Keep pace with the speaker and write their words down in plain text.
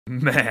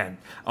Man,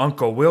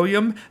 Uncle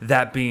William,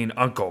 that being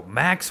Uncle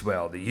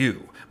Maxwell to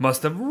you,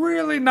 must have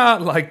really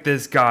not liked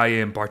this guy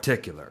in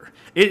particular.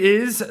 It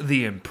is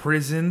the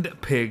Imprisoned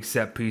Pig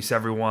set piece,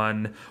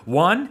 everyone.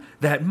 One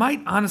that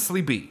might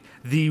honestly be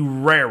the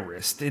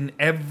rarest in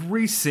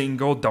every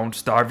single Don't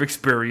Starve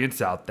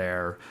experience out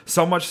there.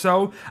 So much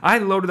so, I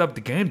loaded up the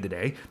game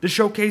today to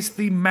showcase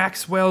the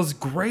Maxwell's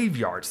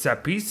Graveyard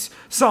set piece,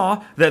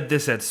 saw that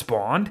this had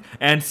spawned,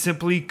 and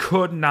simply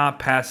could not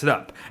pass it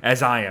up.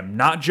 As I am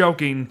not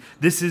joking,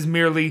 this is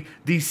merely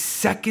the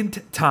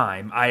second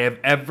time I have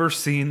ever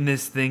seen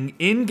this thing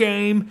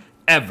in-game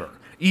ever,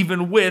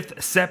 even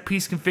with set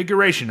piece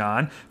configuration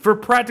on, for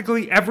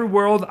practically every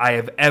world I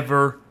have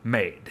ever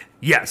made.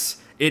 Yes,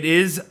 it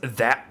is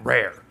that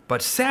rare.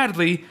 But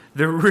sadly,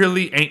 there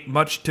really ain't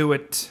much to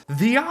it.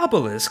 The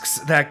obelisks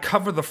that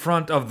cover the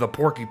front of the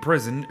Porky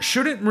prison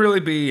shouldn't really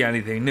be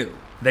anything new.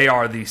 They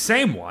are the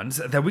same ones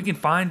that we can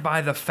find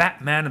by the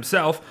Fat Man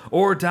himself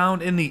or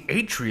down in the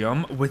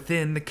atrium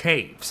within the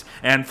caves.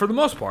 And for the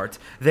most part,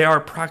 they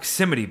are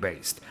proximity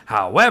based.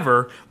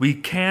 However, we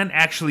can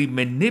actually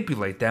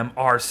manipulate them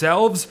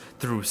ourselves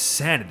through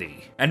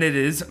sanity. And it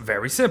is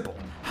very simple.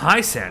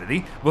 High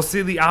sanity will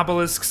see the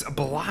obelisks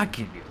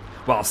blocking you,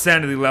 while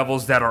sanity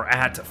levels that are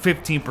at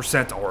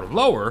 15% or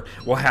lower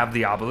will have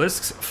the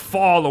obelisks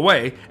fall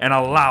away and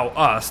allow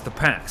us to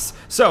pass.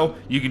 So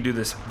you can do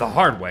this the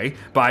hard way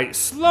by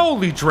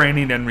slowly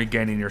draining and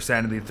regaining your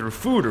sanity through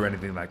food or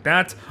anything like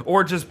that,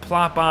 or just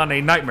plop on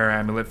a nightmare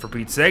amulet for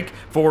Pete's sake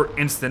for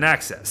instant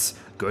access.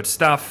 Good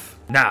stuff.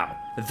 Now,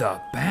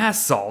 the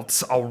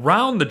basalts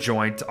around the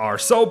joint are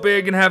so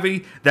big and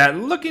heavy that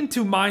looking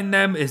to mine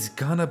them is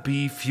gonna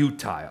be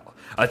futile.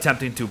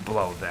 Attempting to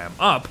blow them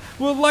up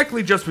will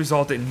likely just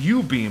result in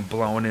you being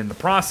blown in the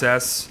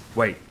process.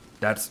 Wait,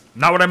 that's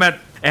not what I meant.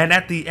 And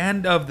at the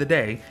end of the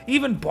day,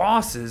 even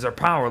bosses are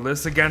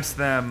powerless against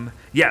them.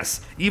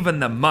 Yes, even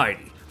the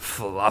mighty,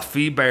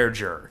 fluffy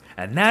Berger.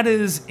 And that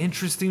is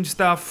interesting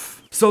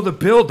stuff. So to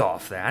build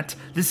off that,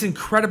 this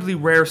incredibly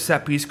rare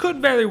set piece could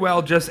very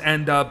well just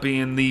end up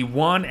being the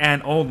one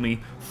and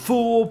only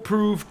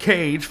foolproof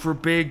cage for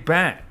big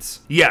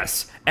bats.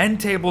 Yes, end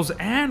tables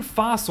and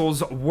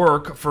fossils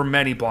work for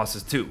many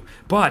bosses too,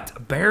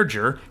 but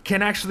Berger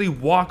can actually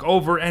walk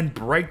over and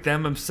break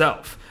them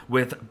himself.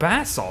 With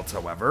basalts,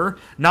 however,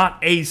 not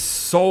a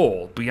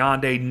soul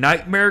beyond a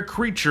nightmare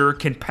creature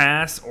can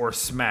pass or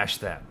smash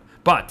them.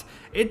 But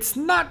it's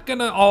not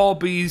gonna all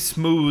be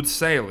smooth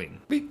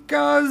sailing,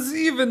 because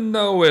even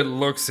though it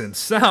looks and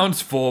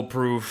sounds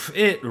foolproof,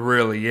 it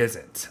really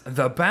isn't.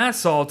 The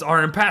basalts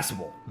are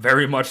impassable,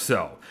 very much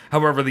so.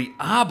 However, the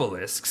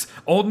obelisks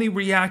only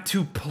react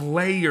to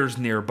players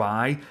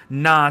nearby,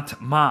 not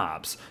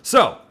mobs.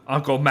 So,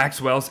 Uncle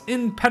Maxwell's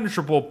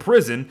impenetrable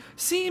prison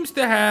seems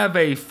to have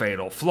a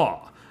fatal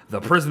flaw. The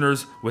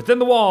prisoners within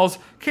the walls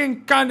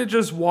can kinda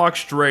just walk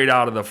straight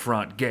out of the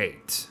front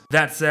gate.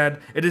 That said,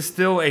 it is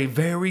still a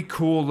very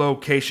cool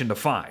location to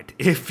find,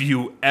 if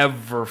you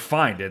ever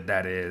find it,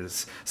 that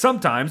is.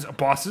 Sometimes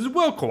bosses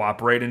will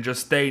cooperate and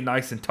just stay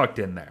nice and tucked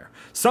in there.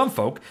 Some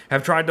folk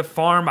have tried to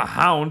farm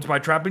hounds by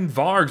trapping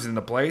vargs in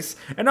the place,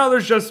 and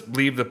others just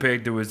leave the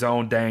pig to his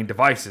own dang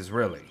devices,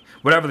 really.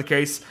 Whatever the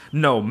case,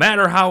 no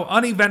matter how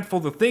uneventful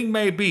the thing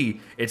may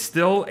be, it's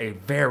still a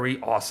very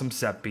awesome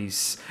set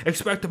piece.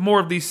 Expect more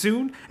of these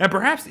soon, and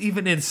perhaps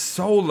even in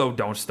solo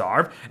Don't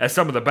Starve, as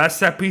some of the best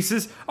set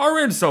pieces are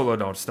in solo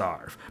Don't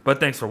Starve.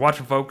 But thanks for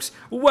watching, folks.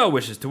 Well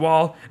wishes to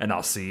all, and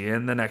I'll see you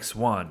in the next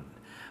one.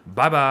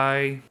 Bye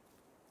bye.